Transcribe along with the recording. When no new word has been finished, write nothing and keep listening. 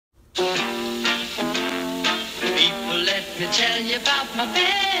me tell you about my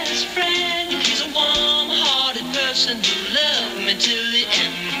best friend. He's a warm-hearted person who loved me till the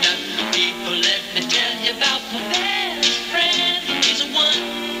end. People, let me tell you about my best friend. He's a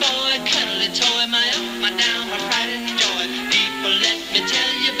one-boy, cuddly toy, my up, my down, my pride and joy. People, let me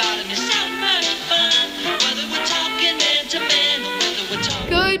tell you about him. He's so much fun. Whether we're talking man to man or whether we're talking...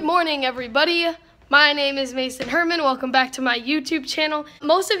 Good morning, everybody. My name is Mason Herman. Welcome back to my YouTube channel.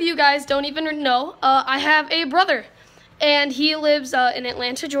 Most of you guys don't even know I have a brother, and he lives in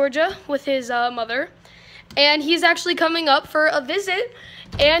Atlanta, Georgia with his mother, and he's actually coming up for a visit,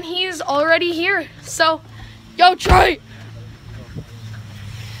 and he's already here. So, yo, Trey!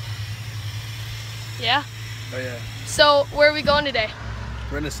 Yeah? Oh, yeah. So, where are we going today?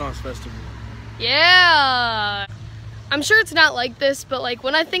 Renaissance Festival. Yeah! I'm sure it's not like this, but like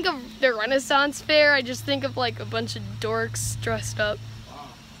when I think of the Renaissance Fair, I just think of like a bunch of dorks dressed up.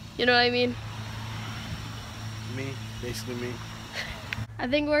 You know what I mean? Me, basically me. I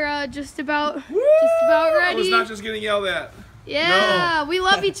think we're just about ready. I was not just getting yelled at. Yeah, we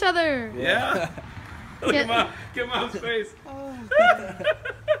love each other. Yeah. Look at Mom's face.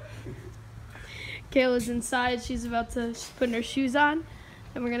 Kayla's inside. She's putting her shoes on,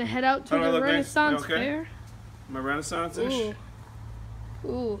 and we're gonna head out to the Renaissance Fair. My Renaissance-ish?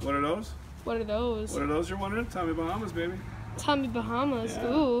 Ooh. What are those? What are those? What are those you're wondering? Tommy Bahamas, baby. Tommy Bahamas.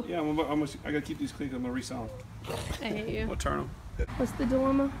 Yeah. Ooh. Yeah, I gotta keep these clean. I'm gonna resell them. I hate you. We'll turn them. What's the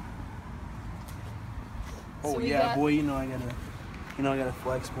dilemma? Oh, So yeah, boy. You know I gotta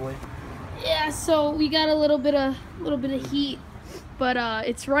flex, boy. Yeah, so we got a little bit of heat, but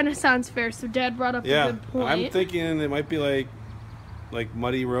it's Renaissance Fair, so Dad brought up a good point. I'm thinking it might be like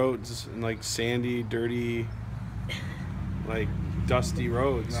muddy roads and like sandy, dirty, like dusty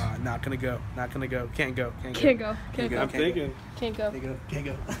roads. Nah, not gonna go. Not gonna go. Can't go. Can't go. I'm thinking. Can't go. Can't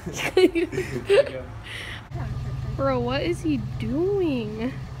go. Bro, what is he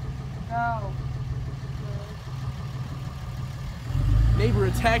doing? No. Neighbor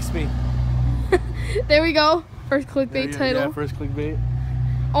attacks me. There we go. First clickbait title. Yeah, first clickbait.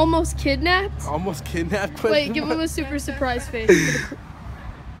 Almost kidnapped? Almost kidnapped. Wait, give him a super surprise face.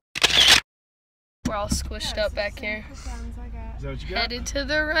 We're all squished up back here. Is that what you got? Headed to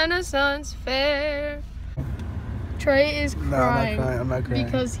the Renaissance Fair. Trey is crying. No, I'm not crying. I'm not crying.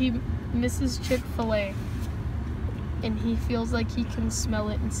 Because he misses Chick-fil-A. And he feels like he can smell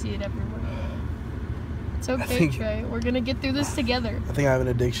it and see it everywhere. It's okay, Trey. We're gonna get through this together. I think I have an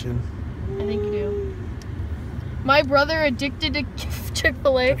addiction. I think you do. My brother addicted to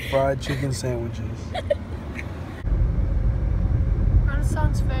Chick-fil-A. Fried chicken sandwiches.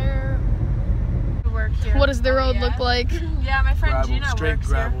 Renaissance Fair. Work here. What does the road look like? Yeah, my friend Gravel, Gina straight works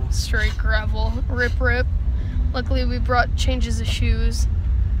gravel. Straight gravel. Rip rip. Luckily we brought changes of shoes.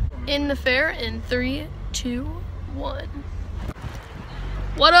 In the fair in 3, 2, 1.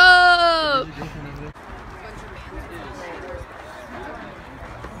 What up?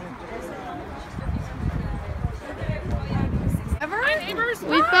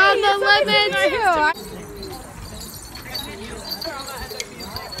 We found the lemon too.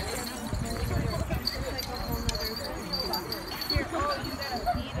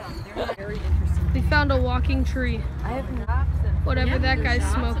 We found a walking tree. Whatever that guy's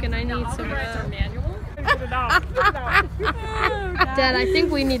smoking, I need some of that. Dad, I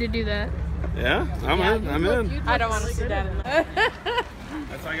think we need to do that. Yeah, I'm in. I don't want to see that in there.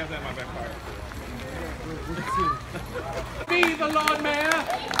 That's why I got that in my back pocket. Be the Lord Mayor.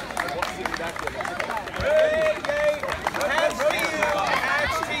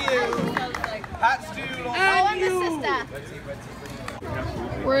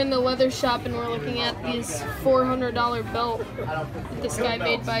 We're in the leather shop and we're looking at this $400 belt that this guy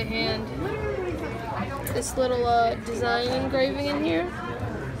made by hand. This little design engraving in here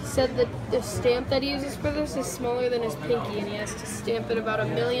said that the stamp that he uses for this is smaller than his pinky and he has to stamp it about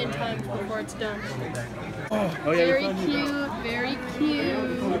 1,000,000 times before it's done. Oh, yeah, Very cute, very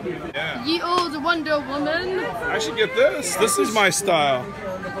cute. Yeah. Ye old Wonder Woman. I should get this. This is my style.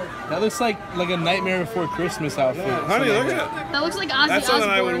 That looks like a Nightmare Before Christmas outfit. Honey, look at it. That looks like Ozzy That's something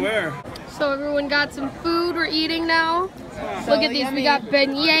I would Osbourne. wear. So everyone got some food. We're eating now. Look at these. We got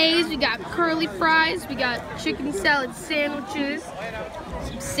beignets. We got curly fries. We got chicken salad sandwiches.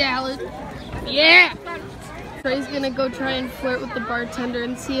 Some salad. Yeah. Trey's gonna go try and flirt with the bartender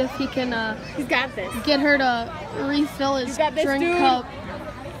and see if he can He's got this. get her to refill his got this, drink dude. cup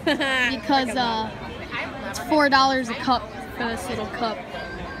because it's $4 a cup for this little cup.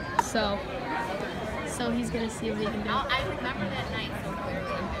 So he's gonna see if he can do it. I remember that night.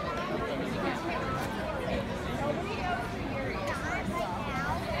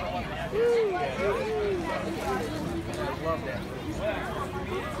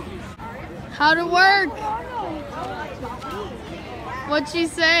 How'd it work? What'd she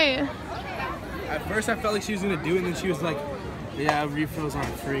say? At first I felt like she was gonna do it, and then she was like, yeah, refills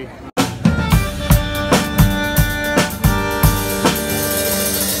aren't free.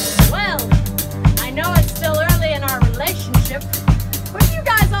 Well, I know it's still early in our relationship, but do you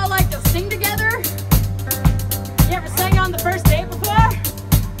guys all like to sing together? You ever sang on the first date before?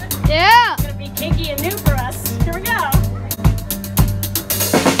 Yeah. It's gonna be kinky and new for us. Here we go.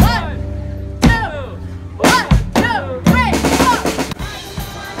 1, 2, 1, 2, 3, 4.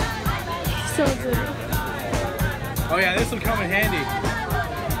 So good. Oh yeah, this will come in handy.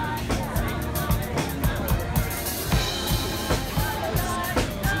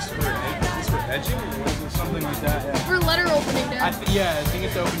 Is this for edging or is it something like that? Yeah. For letter opening, Dad. I think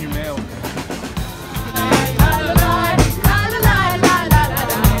it's to open your mail.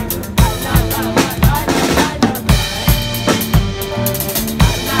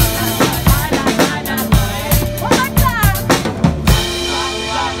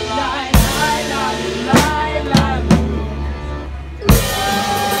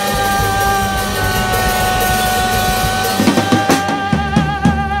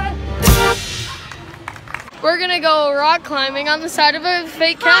 We're gonna go rock climbing on the side of a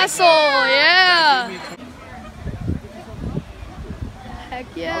fake castle. Yeah. Heck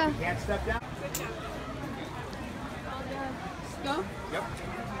yeah. Can't step down. Go. Yep.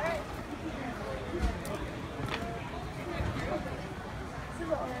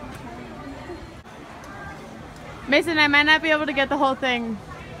 Mason, I might not be able to get the whole thing.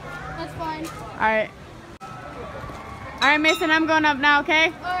 That's fine. Alright. Alright, Mason, I'm going up now,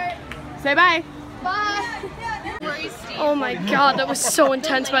 okay? Alright. Say bye. Bye. Oh my god, that was so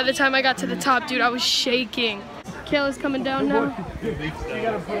intense. By the time I got to the top, dude, I was shaking. Kayla's coming down now.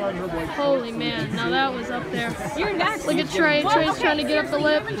 Holy man, now that was up there. You're next. Look at Trey. Trey's trying to get up the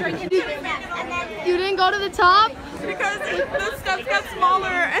lip. You didn't go to the top? Because the steps got smaller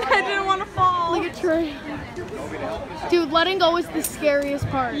and I didn't want to fall. Look at Trey. Dude, letting go is the scariest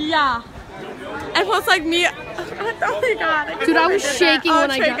part. Yeah. And plus, like me, oh my god. Dude, I was shaking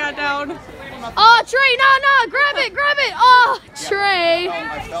when I Trey got down. Oh, Trey, no, grab it. Oh, Trey.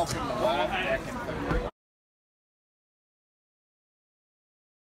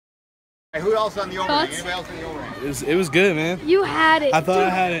 Hey, who else on the overhang? Thoughts? Anybody else on the overhang? It was good, man. You had it. I thought Dude, I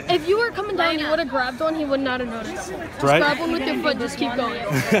had it. If you were coming down, you would have grabbed one. He would not have noticed. Just Right? grab one with your foot. Just keep going.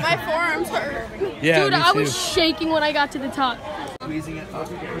 My forearms hurt. Yeah, Dude, me I too. was shaking when I got to the top. Squeezing it up.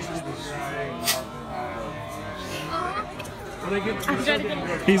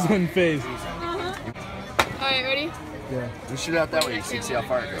 He's on phase. Alright, ready? Yeah. You shoot out that way, you can see how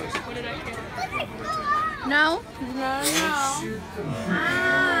far it goes. What did I get? No. Ah,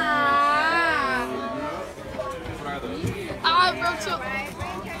 I broke so.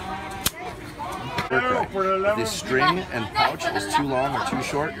 If this string and pouch is too long or too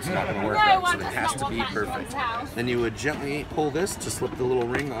short, it's not going to work right, so it has to be perfect. Then you would gently pull this to slip the little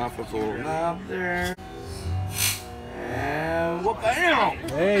ring off of the little knob there. And what the hell?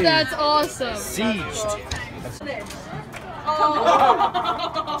 Hey. That's awesome. Sieged. Oh.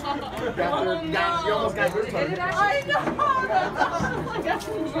 You almost got your turn.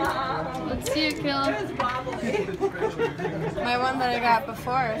 Let's see it, Kayla. My one that I got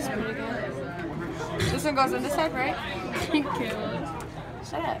before is pretty good. This one goes on this side, right? Kayla.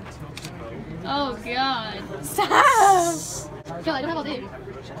 Shut up. Oh, God. Stop! Kayla, I don't have all day.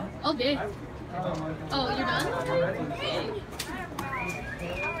 All day. Oh, you're done?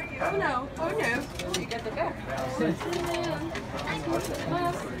 Oh no. Oh no. You get the back.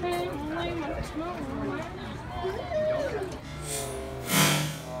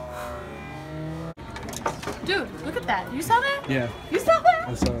 Dude, look at that. You saw that? Yeah, You saw that?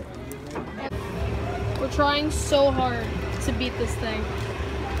 I saw it. We're trying so hard to beat this thing.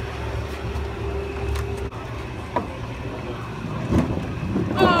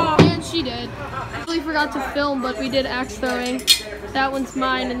 And she did. I really forgot to film, but we did axe throwing. That one's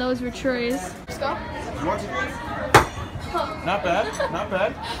mine, and those were Trey's. Let's go. Not bad, not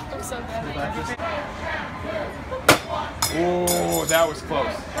bad. I'm so bad. Oh, that was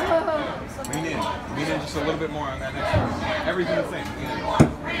close. Lean in. Lean in just a little bit more on that next one. Everything the same. Lean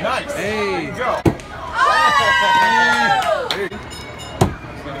in. Nice. Hey. There you go. Oh!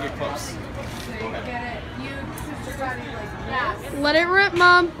 It's going to get close. Let it rip,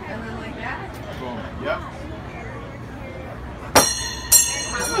 Mom. Boom. Yep.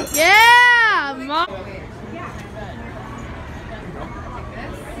 Yeah, Mom.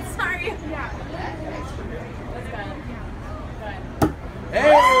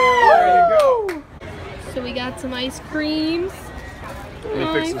 Hey, there you go. So we we got some ice creams. Let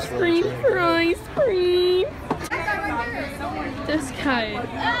me fix this for you. Ice cream. This guy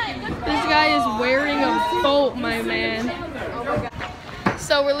is wearing a boat, my man.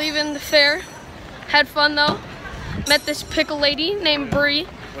 So we're leaving the fair. Had fun though. Met this pickle lady named Bree.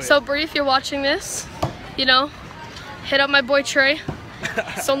 So Bree, if you're watching this, you know, hit up my boy Trey.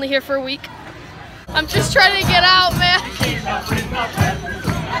 He's only here for a week. I'm just trying to get out, man.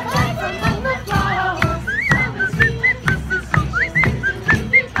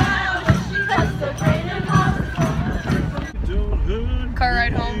 Car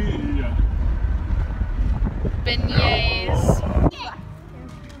ride home. Beignets.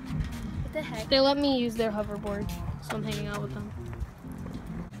 What the heck? They let me use their hoverboard, so I'm hanging out with them.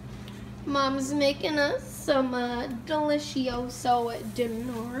 Mom's making us some delicioso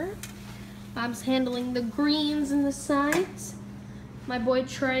dinner. Mom's handling the greens and the sides. My boy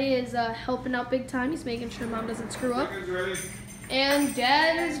Trey is helping out big time. He's making sure Mom doesn't screw up. And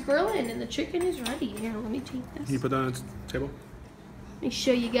Dad is grilling, and the chicken is ready. Here, let me take this. Can you put that on the table? Let me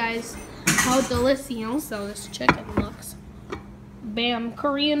show you guys how delicioso this chicken looks. Bam,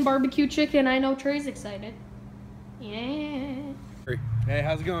 Korean barbecue chicken. I know Trey's excited. Yeah. Hey,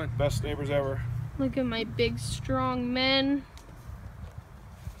 how's it going? Best neighbors ever. Look at my big, strong men.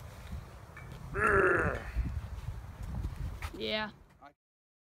 Yeah.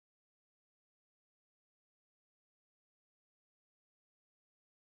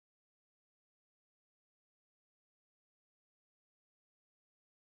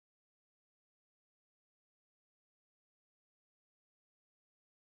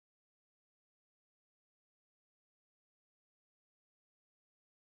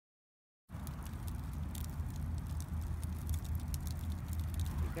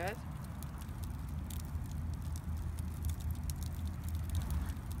 Good.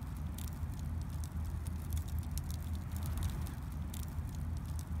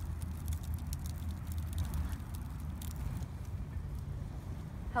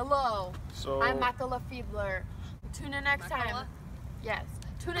 Hello, So I'm Makala Fiedler. Tune in next time. Yes.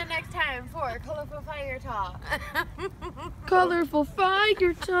 Tune in next time for Colorful Fire Talk. Colorful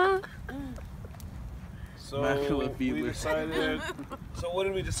fire talk. So we decided. So what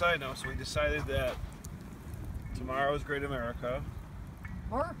did we decide now? So we decided that tomorrow is Great America,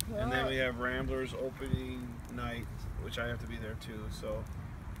 and then we have Ramblers opening night, which I have to be there too. So,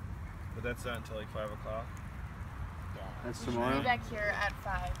 but that's not until like 5 o'clock. That's We should tomorrow. be back here at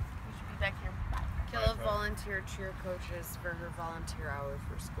 5. We should be back here at 5. Killa volunteer cheer coaches for her volunteer hour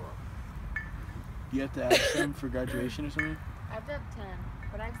for school. You have to ask them for graduation or something? I have to have 10,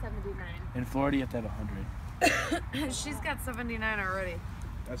 but I have 79. In Florida, you have to have 100. She's got 79 already.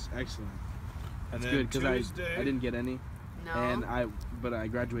 That's excellent. And That's then good because Tuesday, I didn't get any, No. but I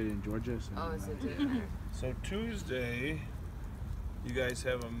graduated in Georgia. So Oh, is it doing So Tuesday, you guys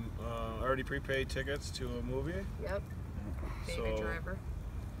have already prepaid tickets to a movie. Yep. Baby So- driver.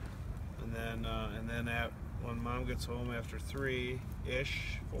 And then when Mom gets home after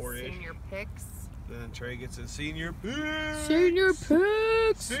 3-ish, 4-ish, Senior pics. then Trey gets his senior pics. Senior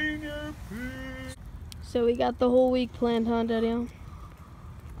pics. Senior pics. So we got the whole week planned, huh, Daddy?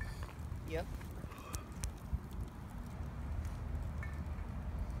 Yep.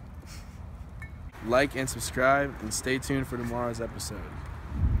 like and subscribe, and stay tuned for tomorrow's episode.